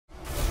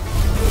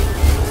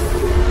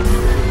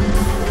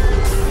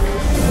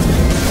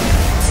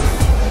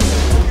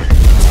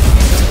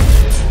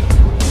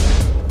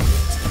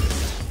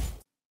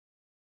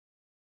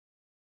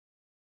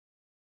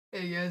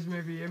guys,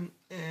 Merv here,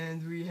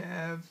 and we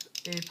have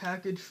a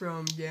package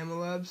from Gamma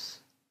Labs.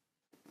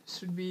 This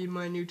would be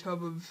my new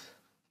tub of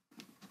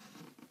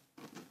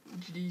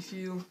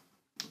Gfuel.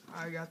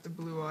 I got the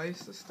blue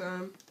ice this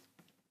time.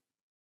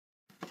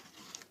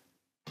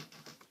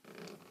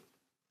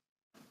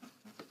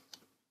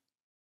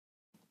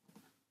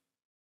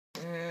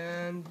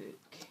 And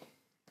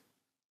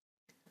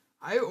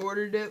I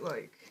ordered it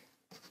like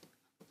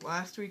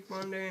last week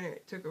Monday, and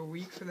it took a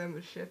week for them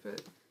to ship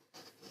it.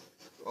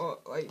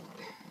 Well, like,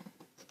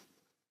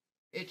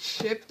 it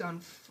shipped on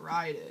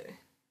Friday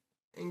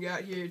and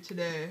got here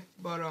today,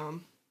 but it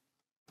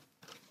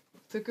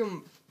took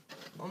them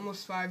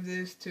almost 5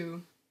 days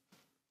to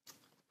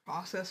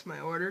process my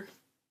order.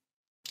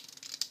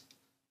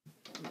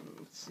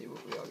 Let's see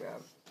what we all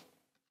got.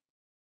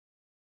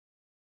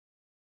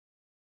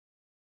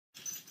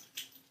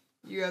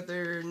 You got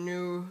their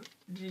new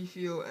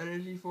Gfuel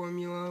energy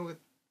formula with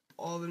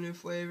all the new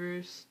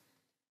flavors.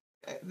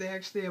 They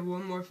actually have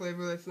one more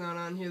flavor that's not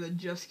on here that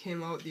just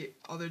came out the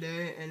other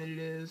day, and it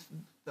is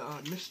the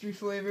mystery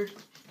flavor.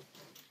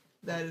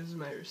 That is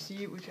my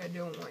receipt, which I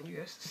don't want you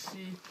guys to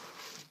see.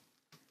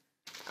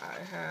 I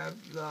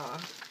have the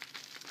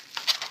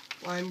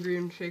lime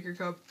green shaker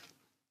cup.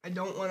 I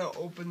don't want to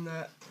open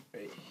that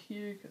right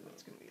here because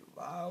it's going to be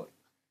loud.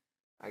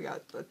 I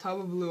got the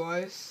tub of blue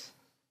ice.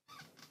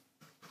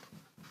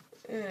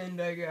 And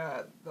I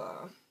got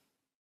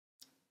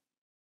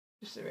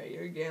just a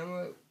regular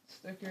Gamma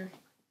sticker.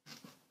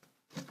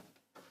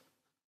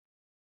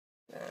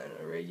 And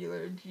a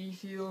regular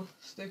Gfuel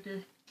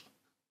sticker.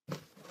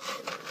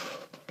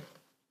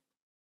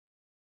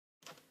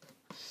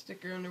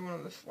 Sticker under one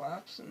of the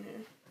flaps in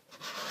here.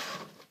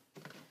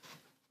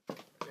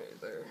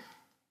 Right there.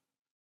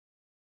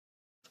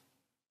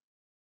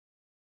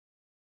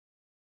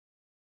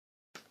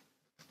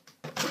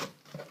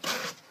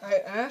 I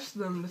asked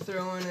them to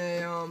throw in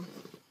a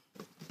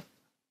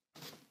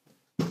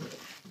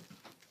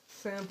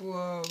sample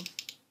of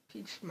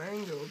peach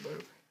mango,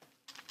 but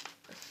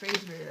a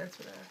favorite, that's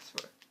what I asked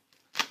for.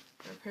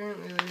 And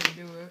apparently they didn't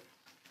do it.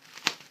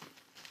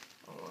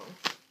 Oh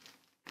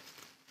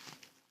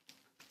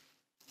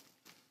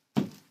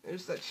well.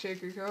 There's that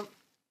shaker cup.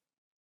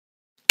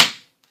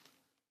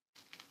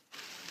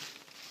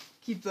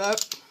 Keep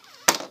that.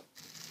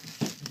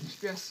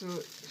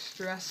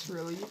 Stress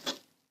relief.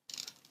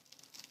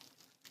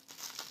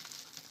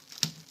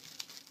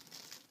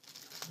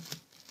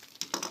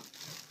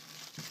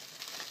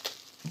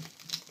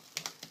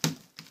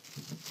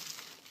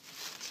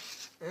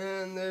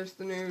 And there's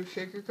the new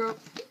shaker cup.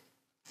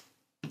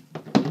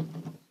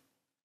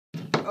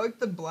 I like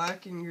the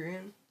black and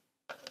green.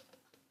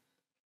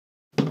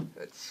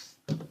 That's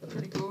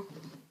pretty cool.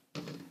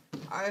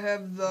 I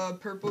have the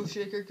purple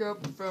shaker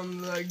cup from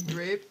the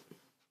grape.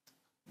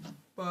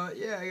 But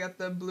yeah, I got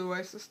the blue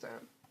ice this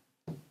time.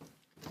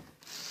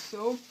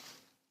 So,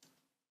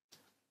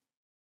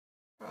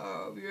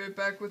 I'll be right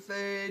back with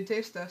a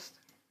taste test.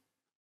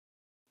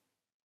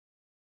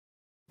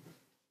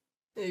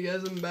 Hey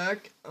guys, I'm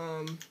back.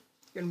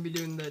 Gonna be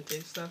doing the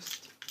taste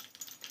test.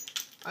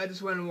 I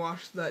just went and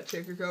washed that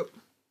shaker cup.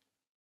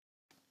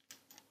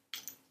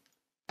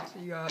 So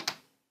you got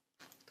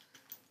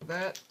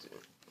that.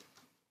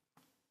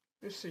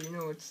 Just so you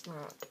know it's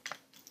not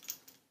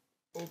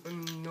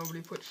open, nobody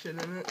put shit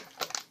in it.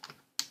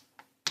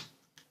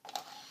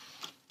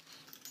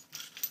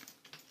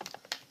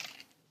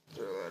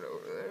 Throw that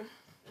over there.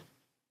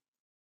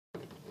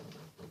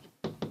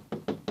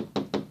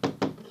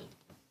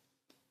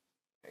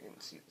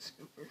 See the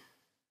scooper.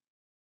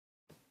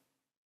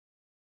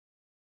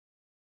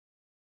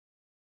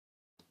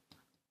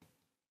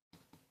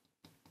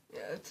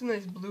 Yeah, it's a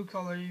nice blue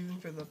color even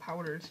for the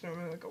powder. It's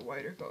normally like a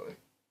whiter color.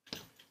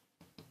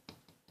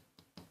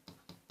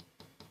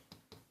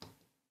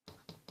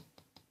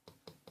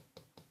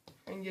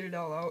 I can get it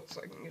all out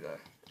so I can get an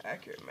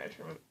accurate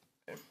measurement.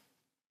 Okay.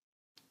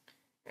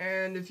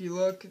 And if you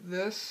look,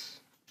 this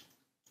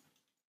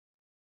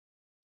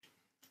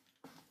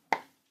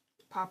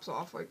pops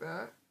off like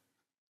that.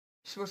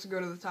 You're supposed to go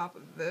to the top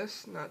of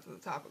this, not to the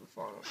top of the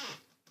funnel.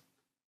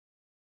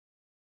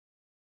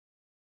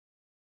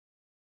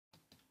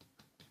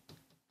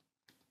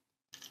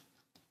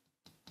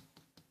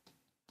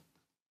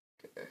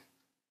 Okay,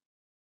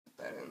 put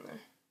that in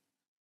there.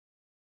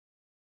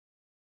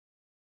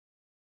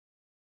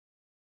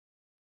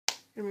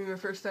 Gonna be my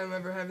first time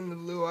ever having the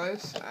blue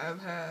ice.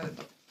 I've had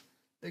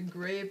the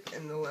grape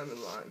and the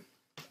lemon lime.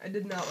 I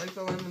did not like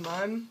the lemon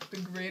lime. The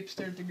grape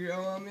started to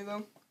grow on me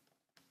though.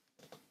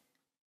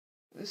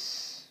 It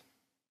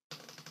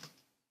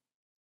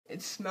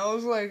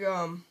smells like,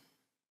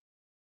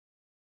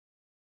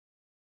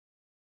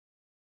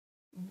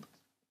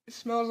 it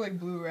smells like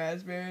blue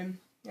raspberry.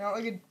 Not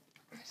like it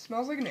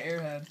smells like an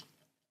Airhead.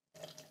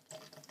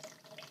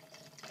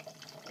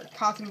 Or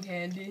cotton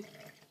candy.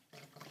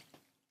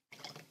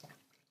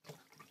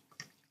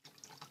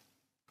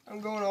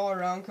 I'm going all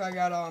around because I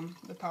got,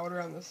 the powder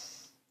on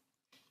this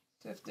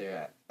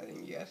sifter. I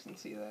think you guys can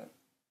see that.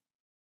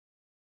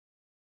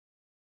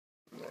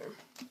 There.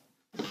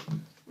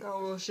 Now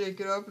we'll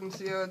shake it up and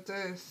see how it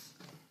tastes.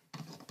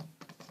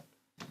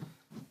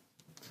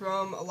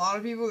 From a lot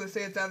of people, they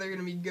say it's either going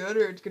to be good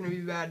or it's going to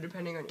be bad,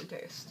 depending on your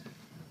taste.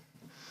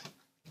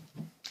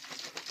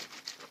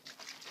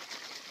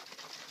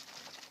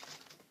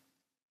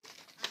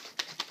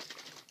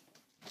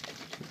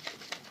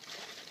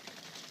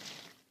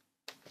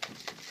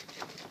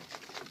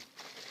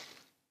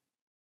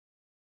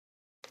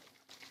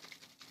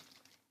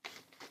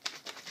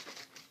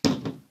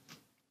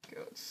 Okay,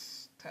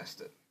 let's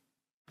test it.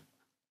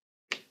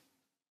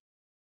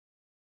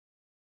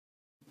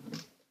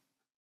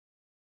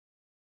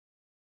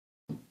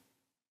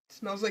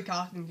 Smells like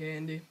cotton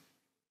candy.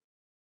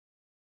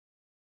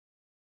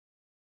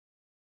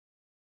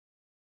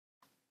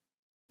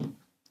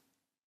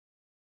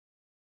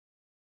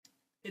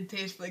 It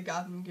tastes like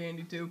cotton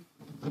candy too.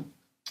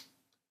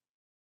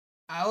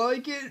 I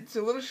like it. It's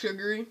a little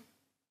sugary,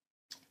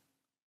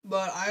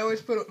 but I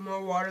always put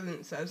more water than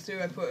it says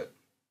to. I put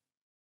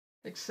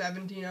like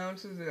 17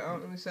 ounces. It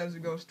only says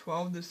it goes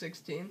 12 to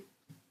 16.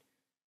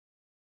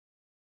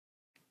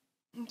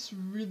 It's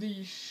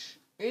really,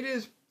 it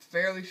is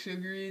fairly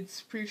sugary.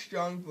 It's pretty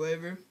strong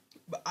flavor,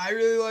 but I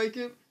really like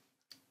it.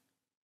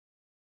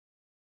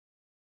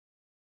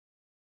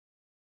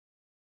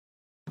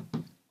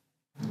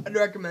 I'd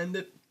recommend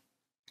it.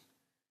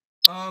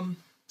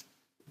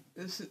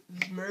 This is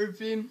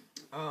Murphy.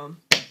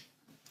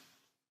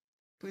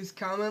 Please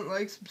comment,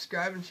 like,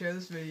 subscribe, and share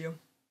this video.